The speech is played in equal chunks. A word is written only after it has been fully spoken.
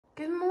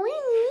Good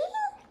morning.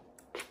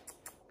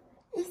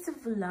 It's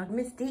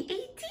Vlogmas day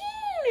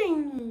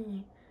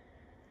 18.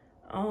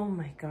 Oh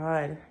my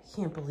God, I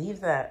can't believe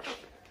that.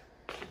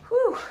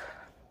 Whew.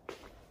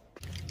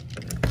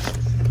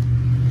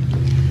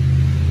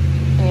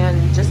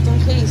 And just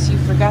in case you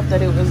forgot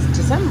that it was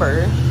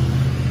December,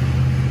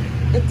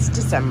 it's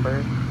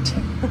December.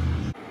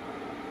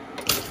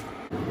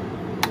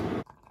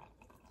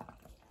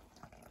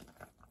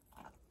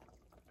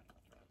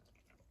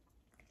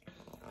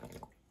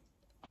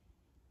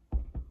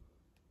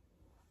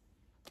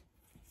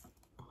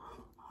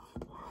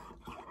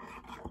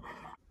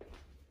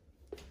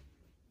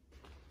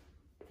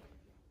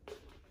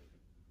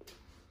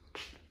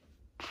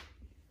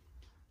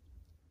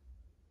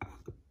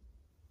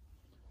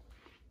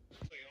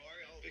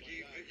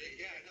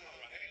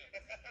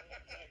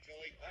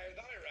 I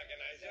thought I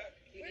recognized you.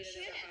 Where's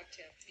she at?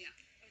 Yeah.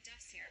 Oh,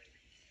 Duff's here.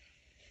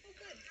 Oh,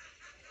 good.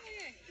 Oh,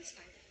 yeah, that's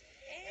fine.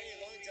 Hey,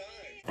 long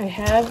time. I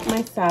have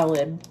my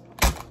salad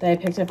that I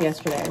picked up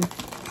yesterday.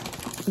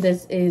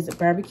 This is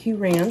barbecue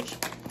ranch.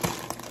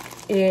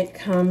 It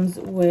comes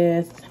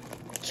with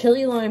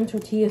chili lime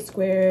tortilla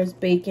squares,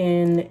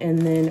 bacon, and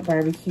then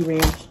barbecue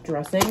ranch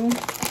dressing,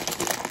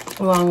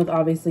 along with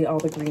obviously all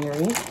the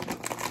greenery.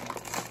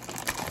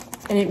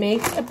 And it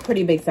makes a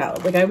pretty big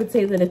salad. Like, I would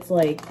say that it's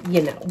like,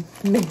 you know,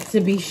 meant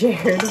to be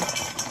shared.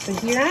 But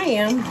here I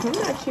am. I'm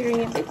not sharing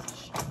it, bitch.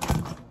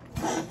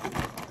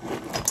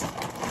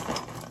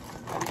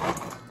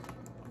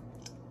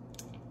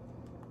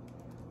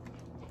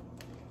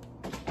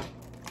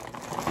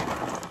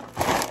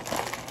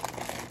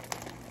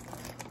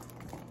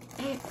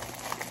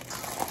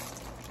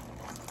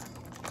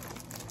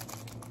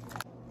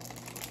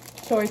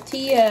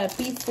 Tortilla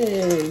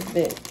pieces,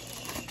 bitch.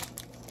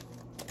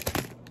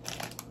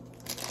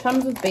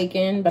 Comes with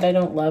bacon, but I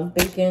don't love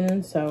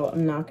bacon, so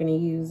I'm not going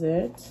to use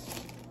it.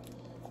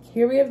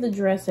 Here we have the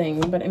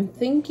dressing, but I'm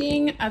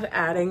thinking of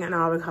adding an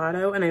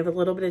avocado, and I have a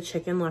little bit of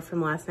chicken left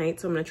from last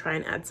night, so I'm going to try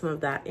and add some of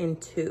that in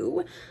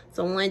too.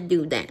 So I'm going to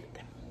do that.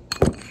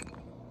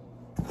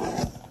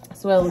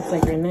 That's what it looks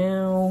like right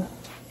now.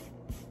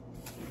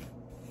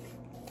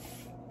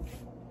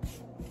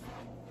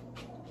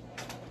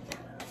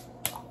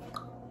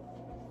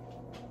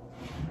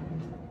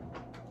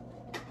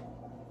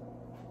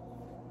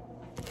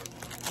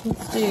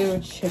 Let's do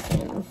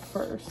chicken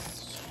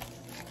first.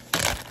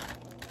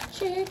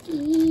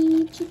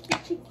 Chicky.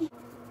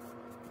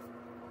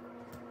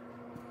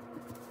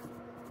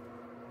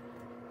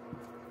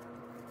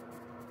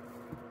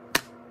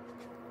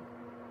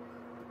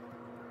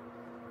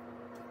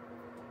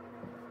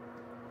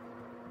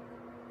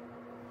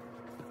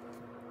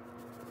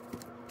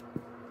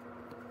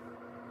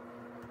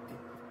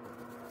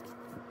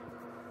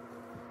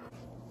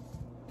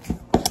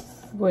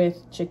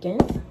 With chicken.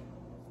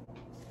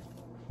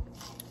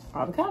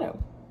 Avocado.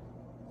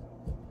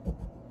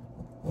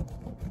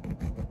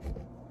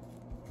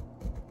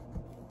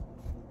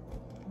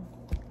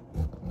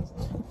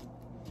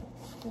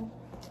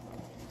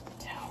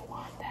 Don't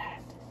want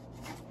that.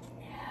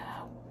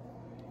 No.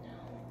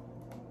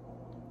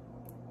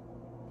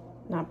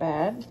 Not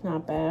bad,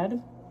 not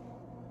bad.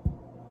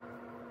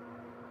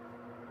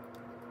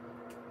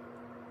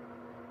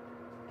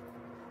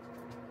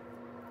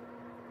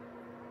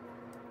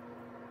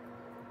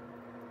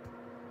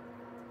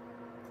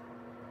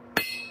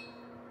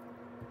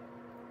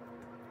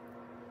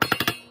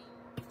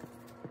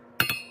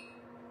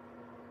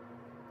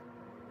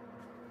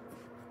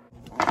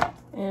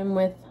 And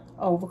with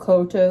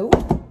avocado.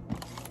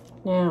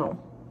 Now,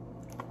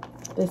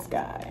 this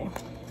guy.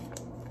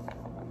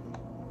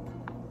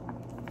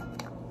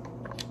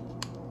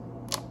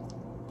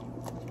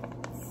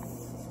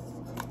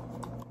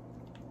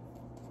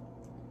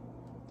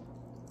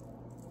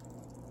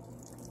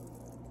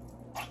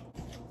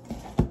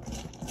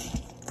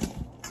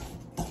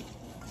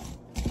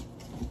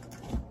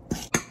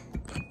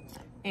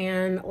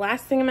 And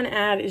last thing I'm gonna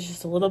add is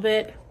just a little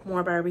bit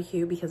more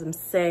barbecue because I'm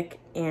sick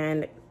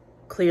and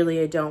clearly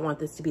I don't want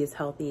this to be as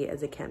healthy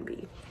as it can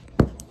be.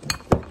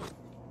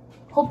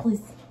 Hold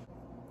please.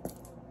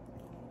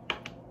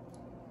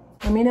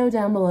 Let me know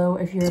down below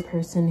if you're a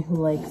person who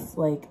likes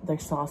like their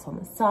sauce on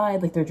the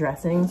side, like their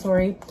dressing,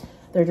 sorry,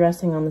 their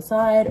dressing on the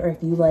side, or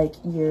if you like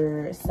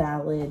your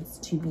salads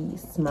to be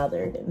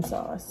smothered in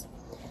sauce.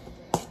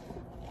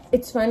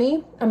 It's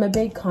funny, I'm a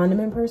big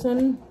condiment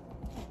person,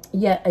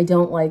 yet I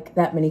don't like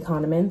that many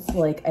condiments.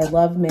 Like, I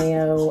love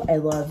mayo, I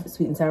love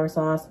sweet and sour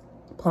sauce,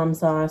 plum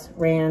sauce,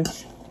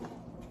 ranch,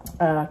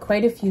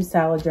 quite a few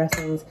salad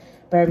dressings,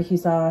 barbecue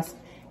sauce,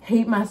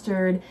 hate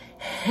mustard,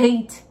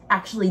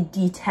 actually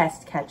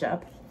detest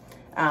ketchup.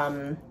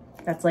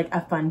 That's like a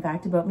fun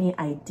fact about me.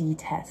 I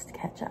detest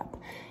ketchup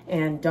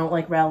and don't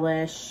like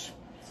relish,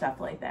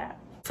 stuff like that.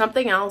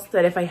 Something else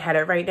that if I had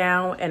it right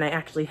now, and I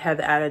actually have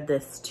added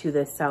this to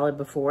this salad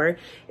before,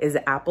 is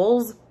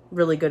apples.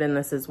 Really good in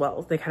this as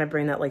well. They kind of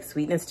bring that like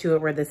sweetness to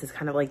it where this is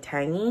kind of like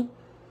tangy.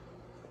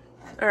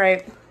 All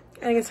right,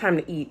 I think it's time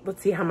to eat.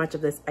 Let's see how much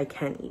of this I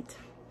can eat.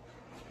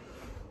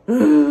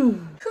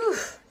 Whew.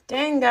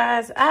 Dang,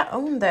 guys, I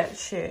own that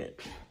shit.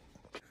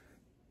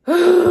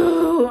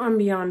 Oh, I'm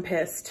beyond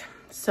pissed.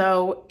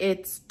 So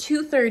it's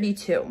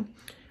 2:32.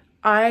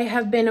 I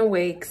have been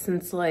awake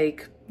since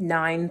like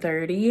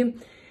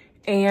 9:30,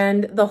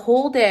 and the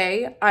whole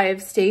day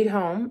I've stayed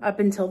home up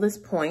until this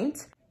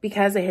point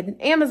because I had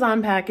an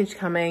Amazon package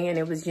coming and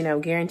it was, you know,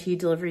 guaranteed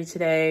delivery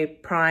today,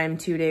 Prime,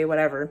 2-day,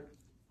 whatever.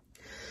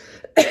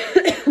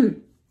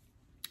 And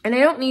I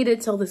don't need it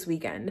till this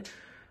weekend.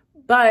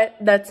 But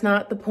that's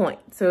not the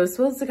point. So it was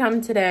supposed to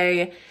come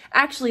today.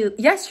 Actually,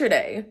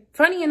 yesterday,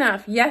 funny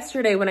enough,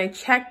 yesterday when I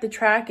checked the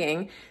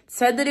tracking, it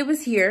said that it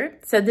was here,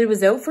 said that it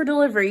was out for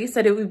delivery,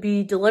 said it would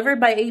be delivered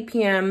by 8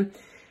 p.m.,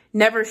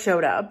 never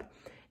showed up.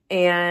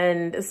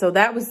 And so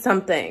that was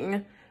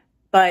something,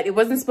 but it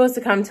wasn't supposed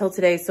to come till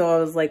today. So I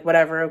was like,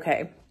 whatever,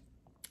 okay.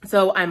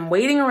 So I'm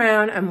waiting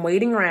around.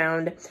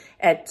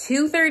 At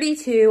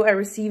 2:32, I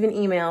receive an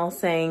email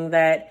saying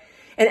that,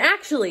 and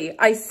actually,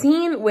 I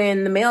seen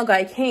when the mail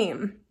guy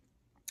came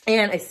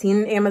and I seen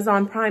an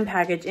Amazon Prime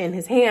package in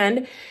his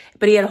hand,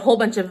 but he had a whole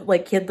bunch of,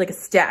 like, he had like a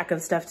stack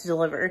of stuff to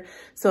deliver.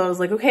 So I was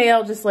like, okay,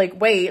 I'll just like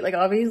wait. Like,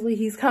 obviously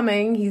he's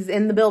coming, he's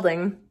in the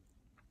building.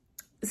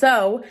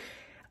 So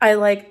I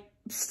like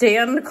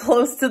stand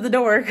close to the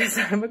door because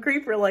I'm a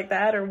creeper like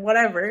that or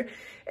whatever.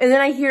 And then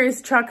I hear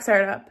his truck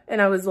start up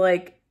and I was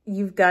like,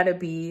 you've got to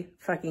be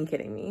fucking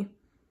kidding me.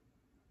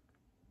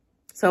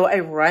 So I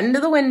run to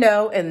the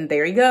window and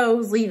there he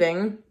goes,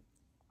 leaving.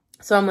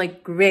 So I'm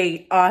like,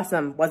 great,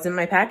 awesome. Wasn't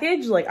my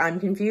package? Like, I'm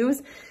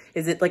confused.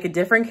 Is it like a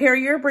different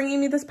carrier bringing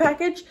me this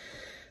package?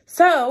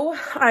 So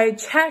I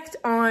checked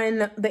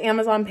on the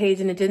Amazon page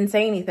and it didn't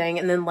say anything.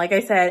 And then, like I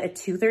said, at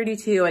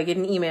 2:32, I get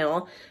an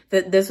email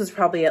that this was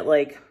probably at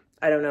like,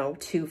 I don't know,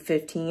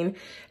 2:15.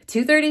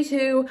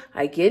 2:32,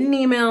 I get an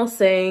email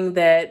saying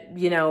that,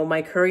 you know,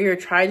 my courier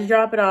tried to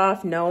drop it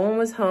off. No one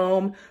was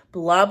home,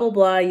 blah, blah,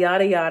 blah,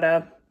 yada,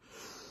 yada.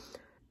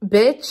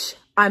 Bitch,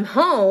 I'm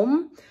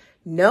home.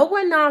 No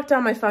one knocked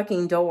on my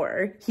fucking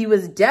door. He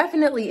was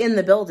definitely in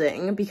the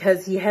building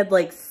because he had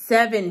like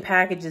 7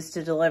 packages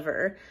to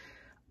deliver.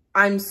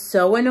 I'm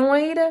so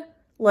annoyed.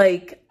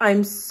 Like,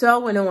 I'm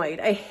so annoyed.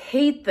 I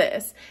hate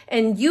this.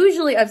 And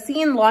usually I've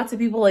seen lots of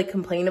people like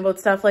complain about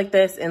stuff like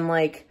this and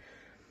like,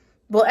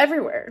 well,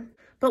 everywhere.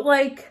 But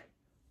like,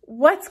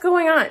 what's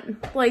going on?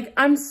 Like,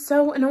 I'm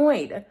so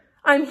annoyed.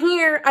 I'm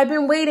here. I've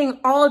been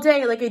waiting all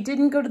day. Like, I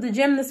didn't go to the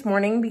gym this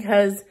morning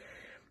because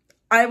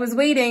I was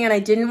waiting and I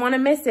didn't want to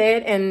miss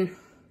it. And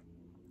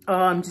oh,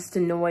 I'm just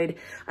annoyed.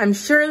 I'm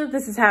sure that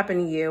this has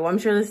happened to you. I'm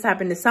sure this has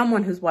happened to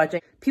someone who's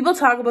watching. People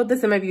talk about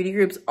this in my beauty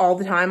groups all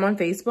the time on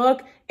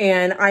Facebook,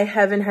 and I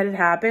haven't had it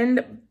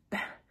happen.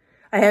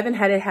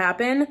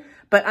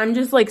 But I'm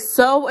just like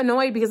so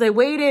annoyed because I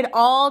waited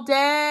all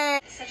day.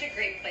 It's such a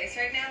great place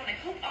right now, and I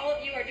hope all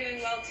of you are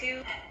doing well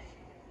too.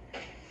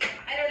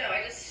 I don't know,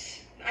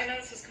 I know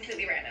this was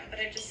completely random,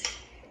 but I just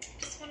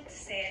wanted to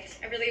say it.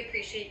 I really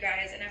appreciate you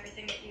guys and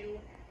everything that you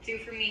do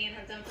for me and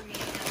have done for me.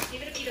 And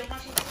even if you don't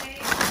watch it today,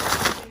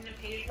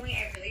 occasionally,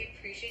 I really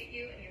appreciate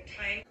you and your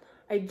time.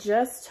 I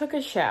just took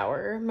a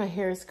shower. My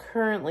hair is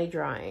currently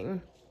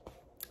drying.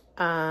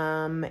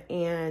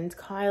 And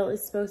Kyle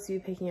is supposed to be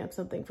picking up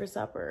something for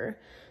supper.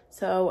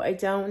 So I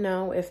don't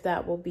know if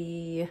that will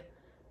be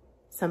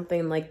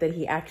something like that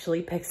he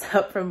actually picks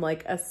up from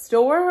like a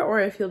store or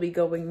if he'll be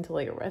going to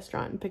like a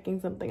restaurant and picking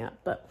something up,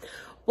 but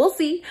we'll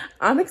see.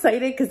 I'm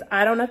excited because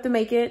I don't have to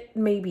make it.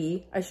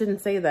 Maybe I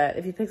shouldn't say that.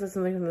 If he picks up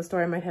something from the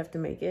store, I might have to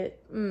make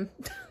it.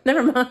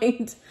 Never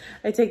mind.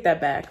 I take that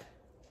back.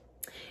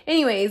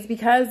 Anyways,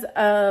 because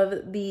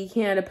of the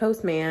Canada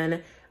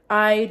Postman,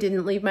 I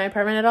didn't leave my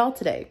apartment at all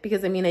today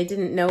because I mean, I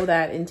didn't know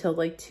that until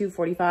like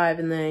 2:45,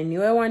 and then I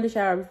knew I wanted to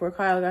shower before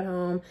Kyle got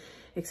home,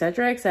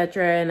 etc.,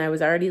 etc. And I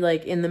was already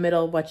like in the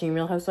middle of watching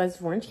Real Housewives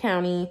of Orange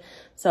County.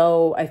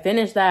 So I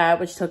finished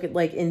that, which took it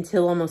like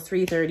until almost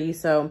 3:30.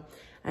 So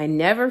I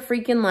never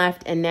freaking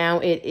left. And now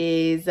it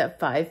is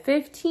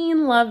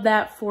 5:15. Love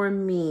that for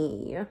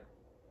me.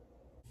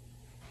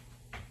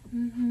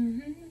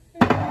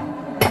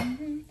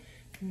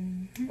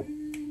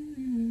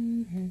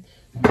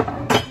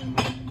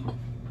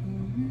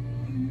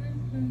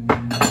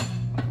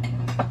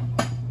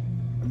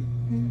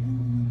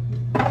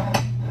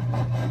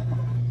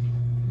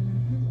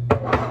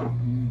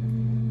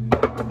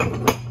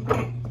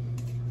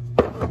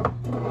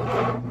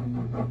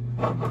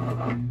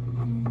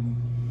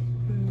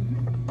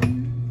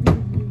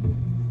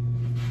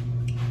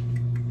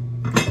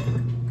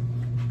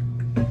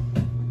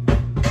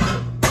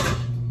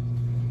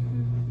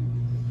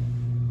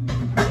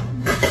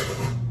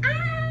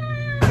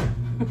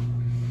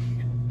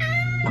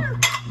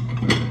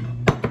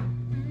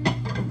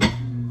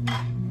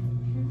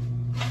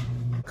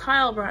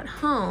 Kyle brought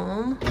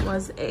home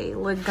was a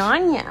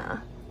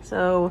lasagna.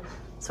 So,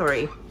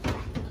 sorry.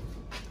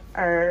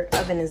 Our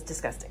oven is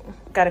disgusting.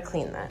 Gotta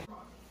clean that.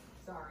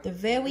 The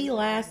very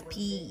last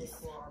piece.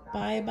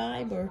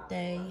 Bye-bye,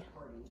 birthday.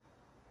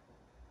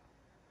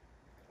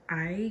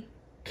 I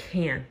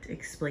can't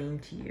explain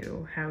to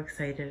you how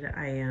excited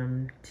I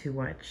am to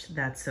watch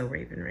That's So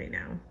Raven right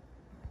now.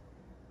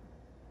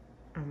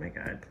 Oh my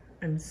God,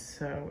 I'm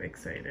so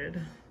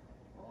excited.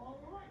 All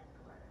right,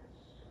 class.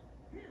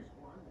 Here's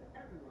one that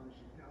everyone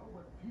should know,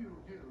 but few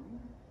do.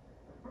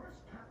 The first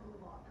capital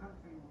of our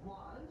country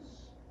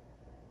was...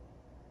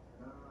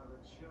 the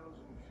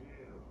chosen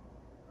few.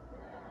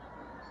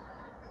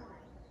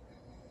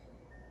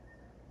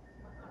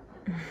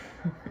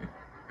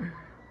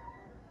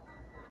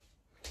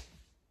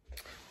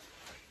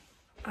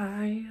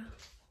 I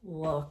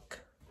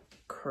look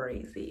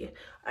crazy.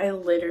 I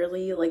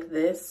literally, like,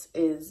 this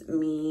is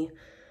me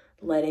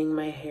letting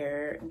my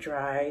hair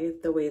dry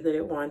the way that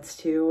it wants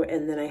to,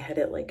 and then I had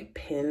it like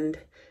pinned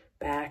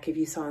back, if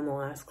you saw in the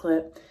last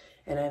clip,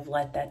 and I've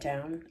let that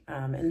down,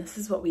 and this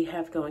is what we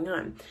have going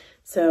on.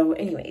 So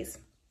anyways,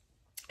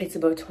 it's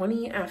about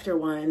 20 after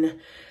 1.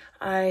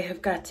 I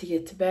have got to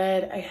get to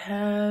bed. I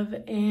have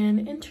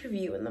an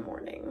interview in the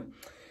morning,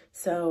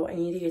 so I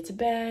need to get to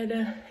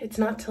bed. It's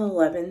not till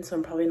 11, so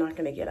I'm probably not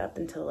going to get up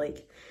until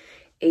like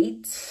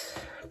 8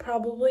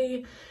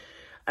 probably.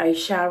 I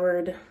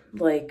showered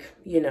like,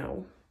 you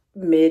know,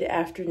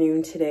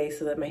 mid-afternoon today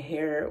so that my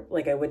hair,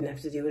 like, I wouldn't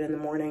have to do it in the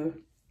morning.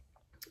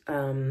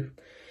 And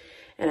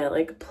I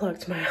like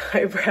plucked my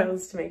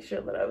eyebrows to make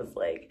sure that I was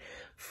like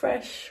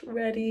fresh,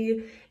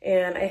 ready.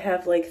 And I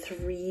have like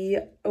 3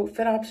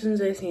 outfit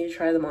options. I just need to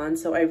try them on,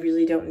 so I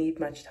really don't need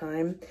much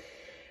time,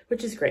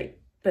 which is great.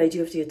 But I do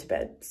have to get to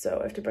bed, so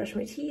I have to brush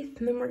my teeth,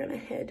 and then we're gonna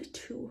head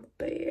to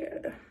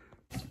bed.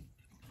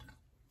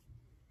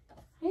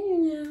 Hey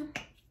now.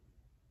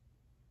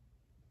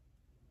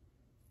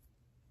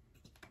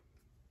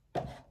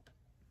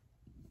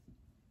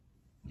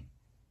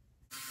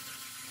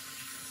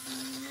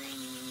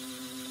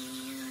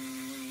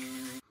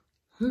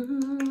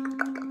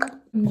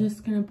 I'm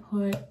just gonna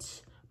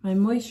put my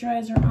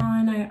moisturizer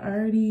on. I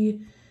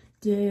already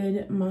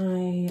did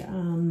my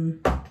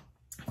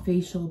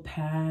facial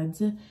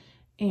pads,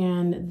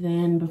 and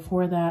then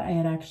before that I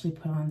had actually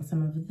put on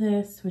some of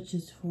this, which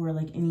is for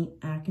like any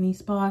acne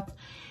spots.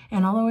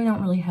 And although I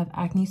don't really have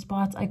acne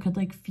spots, I could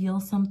like feel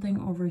something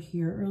over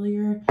here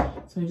earlier,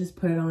 so I just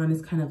put it on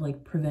as kind of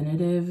like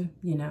preventative,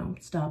 you know,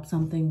 stop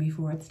something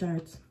before it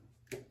starts.